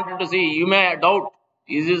you wanted to see. You may doubt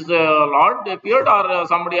is this Lord appeared or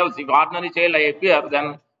somebody else. If ordinary child I appear,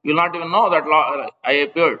 then you will not even know that Lord, I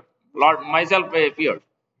appeared. Lord myself I appeared.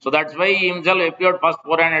 So that's why he himself appeared first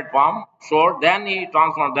four-handed form, showed, then he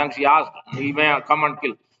transformed. Then she asked, he may come and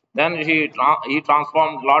kill. Then he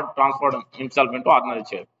transformed, Lord transformed himself into ordinary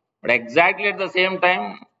child. But exactly at the same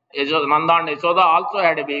time, Nanda and Yashoda also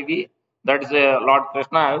had a baby. That is Lord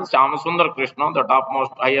Krishna, Shyamasundar Krishna, the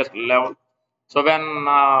topmost, highest level. So when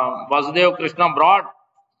Vasudev Krishna brought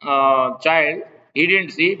child, he didn't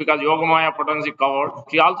see because Yogamaya potency covered.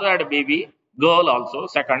 She also had a baby, girl also,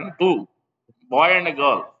 second, two, boy and a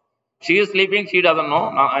girl. She is sleeping, she doesn't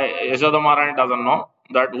know. Yashoda Maharani doesn't know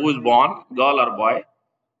that who is born, girl or boy.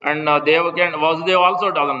 And Devaki and Vasudev also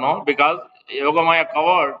doesn't know because Yogamaya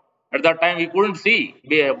covered. At that time, he couldn't see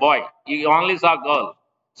be a boy. He only saw girl.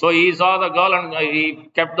 So he saw the girl and he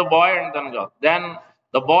kept the boy and then girl. Then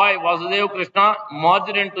the boy Vasudeva Krishna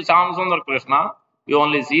merged into Shyamsundar Krishna. You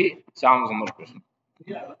only see Shyamsundar Krishna.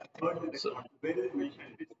 Yeah, so, where is it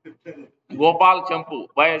mentioned? Which scripture is Gopal Champu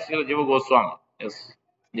by Sri Jiva Goswami. Yes.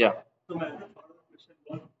 Yeah. So my other follow-up question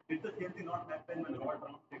was, did the same thing not happen when Lord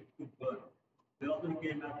Ram took birth? They also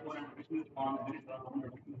came as one and Vishnu's form, then it transformed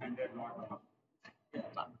into two-handed Lord Ram.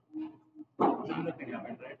 Similar thing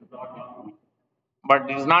happened, right? Lord Ram. But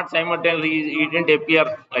it is not simultaneously, he didn't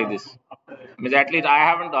appear like this. Means at least I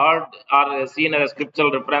haven't heard or seen a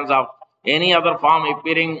scriptural reference of any other form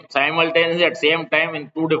appearing simultaneously at same time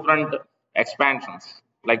in 2 different expansions,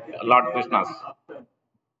 like Lord Krishna's. After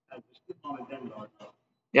Vishnu's form and then Lord Ram.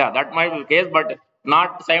 Yeah, that might be the case, but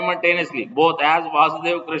not simultaneously, both as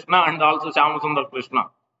Vasudeva Krishna and also Shyamasundar Krishna.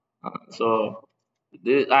 So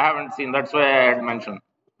this, I haven't seen. That's why I had mentioned.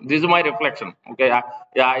 This is my reflection. Okay,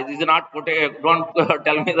 yeah, this is not put. Don't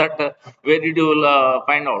tell me that where did you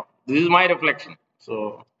find out. This is my reflection.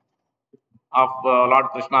 So of Lord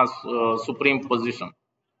Krishna's supreme position.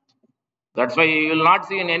 That's why you will not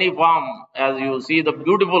see in any form as you see the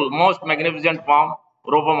beautiful, most magnificent form,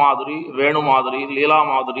 Rupa Madhuri, Venu Madhuri, Leela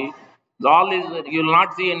Madhuri. All these you will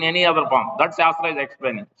not see in any other form. That Shastra is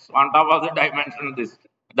explaining. So on top of it, I mentioned this.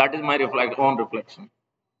 That is my own reflection.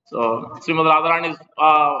 So Srimad Radharani's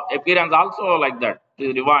appearance also like that,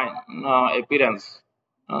 the divine appearance.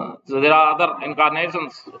 So there are other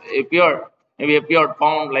incarnations appeared, maybe appeared,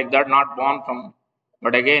 found like that, not born from.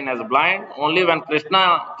 But again, as blind, only when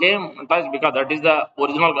Krishna came and touched, because that is the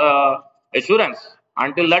original assurance.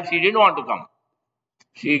 Until that, she didn't want to come.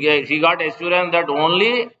 She got assurance that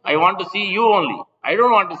only I want to see you only. I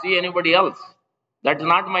don't want to see anybody else. That's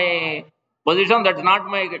not my position. That's not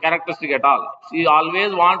my characteristic at all. She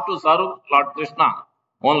always wants to serve Lord Krishna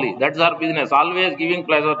only. That's her business. Always giving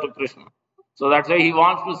pleasure to Krishna. So that's why she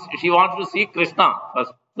wants to see Krishna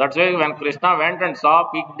first. That's why when Krishna went and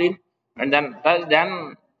saw, peeked in, and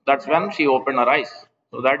then that's when she opened her eyes.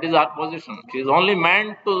 So that is her position. She is only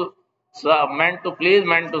meant to please,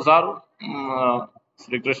 meant to serve,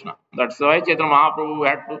 Sri Krishna. That's why Chaitanya Mahaprabhu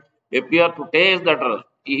had to appear to taste that rasa.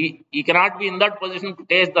 He cannot be in that position to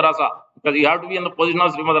taste the rasa because you have to be in the position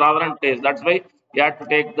of Srimad Radharani to taste. That's why he had to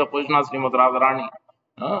take the position of Srimad Radharani.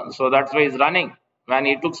 So that's why he's running. When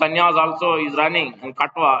he took sannyas also, he's running. And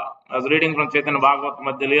Katwa, I was reading from Chaitanya Bhagavat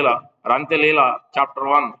Madhya Leela, Rante Leela, chapter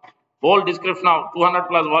 1. Whole description of 200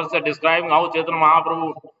 plus verses describing how Chaitanya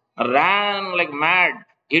Mahaprabhu ran like mad.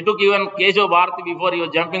 He took even Keshav Bharati before he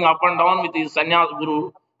was jumping up and down with his sannyas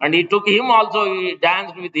guru. And he took him also, he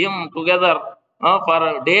danced with him together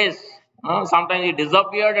for days. Sometimes he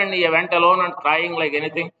disappeared and he went alone and crying like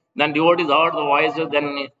anything. Then devotees heard the voices.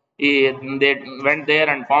 Then they went there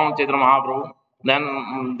and found Chaitanya Mahaprabhu.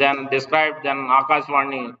 Then described. Then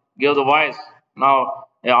Akashvani gave the voice. Now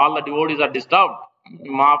all the devotees are disturbed.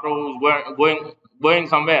 Mahaprabhu is going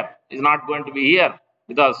somewhere. He's not going to be here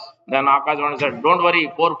with us. Then Akashvani said, "Don't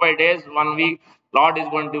worry. 4 5 days, 1 week, Lord is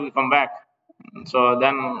going to come back." So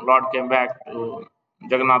then Lord came back to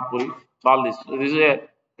Jagannath Puri. So all this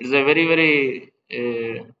is a very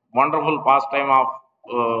wonderful pastime of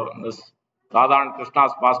this Radha and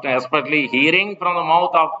Krishna's pastime, especially hearing from the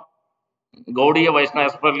mouth of Gaudiya Vaishnava,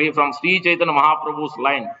 especially from Sri Chaitanya Mahaprabhu's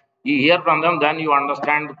line. You hear from them, then you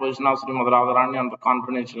understand the position of Srimad Radharani and the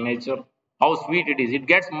confidential nature, how sweet it is. It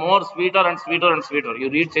gets more sweeter and sweeter and sweeter. You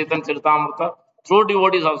read Chaitanya Charitamrita through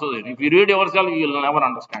devotees also. If you read yourself, you will never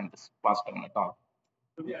understand this pastime at all.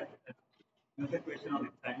 So yeah, another question on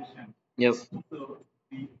expansion. Yes. So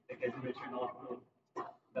the exhibition of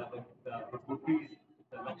the gopis,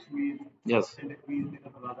 the Lakshmi, Yes. and the queens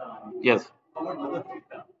of Radharani. Yes. How about Mother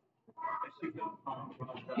Sita? Does she come from one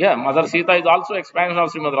of the Yeah, Mother Sita is also expansion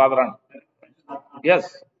of Srimad Radharani.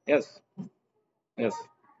 Yes. Yes. Yes.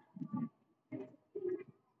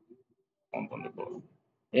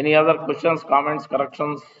 Any other questions, comments,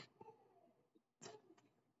 corrections?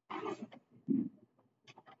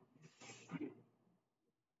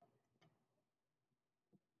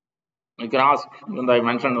 You can ask. When I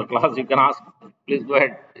mentioned the class, you can ask. Please go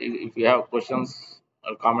ahead. If you have questions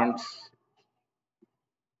or comments,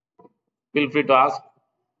 feel free to ask.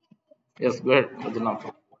 Yes, go ahead, Rajanath.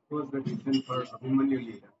 What was the reason for Abhimanyu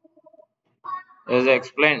Leela? As I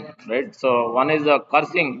explained, right? So one is the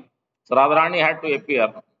cursing. So Radharani had to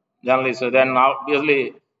appear generally. So then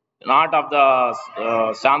obviously not of the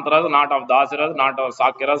Shantaras, not of Dasiras, not of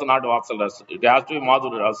Sakyaras, not of Vatsalas. It has to be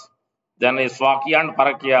Madhuriras. Then is Swakya and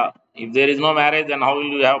Parakya. If there is no marriage, then how will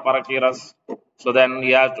you have Parakyaras? So then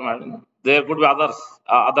he has to marry. There could be others,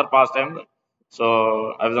 other pastime.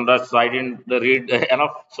 So I was in rush, so I didn't read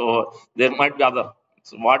enough. So there might be other.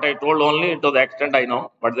 So what I told only to the extent I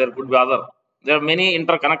know, but there could be other. There are many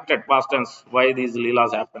interconnected pastimes why these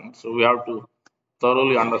leelas happen. So we have to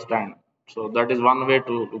thoroughly understand. So that is one way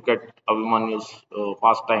to look at Abhimanyu's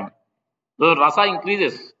pastime. The rasa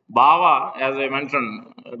increases. Bhava, as I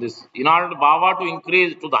mentioned, this in order to bhava to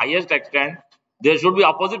increase to the highest extent, there should be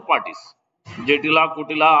opposite parties. Jetila,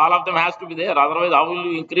 Kutila, all of them has to be there. Otherwise, how will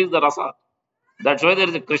you increase the rasa? That's why there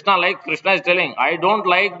is a Krishna, like Krishna is telling, I don't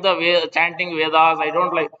like the way chanting Vedas, I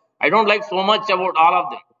don't like so much about all of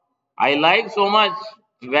them. I like so much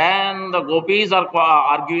when the gopis are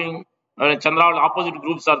arguing, when Chandra opposite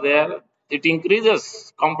groups are there, it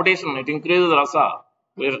increases competition, it increases rasa.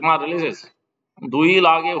 Krishna releases. Dui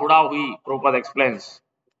lage huda hui, Prabhupada explains.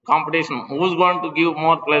 Competition. Who's going to give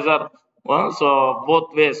more pleasure? Well, so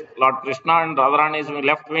both ways, Lord Krishna and Radharani is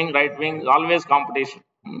left wing, right wing, always competition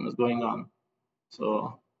is going on.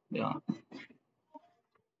 So, yeah,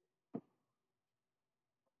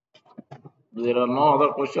 there are no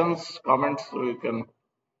other questions, comments, so we can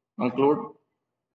conclude.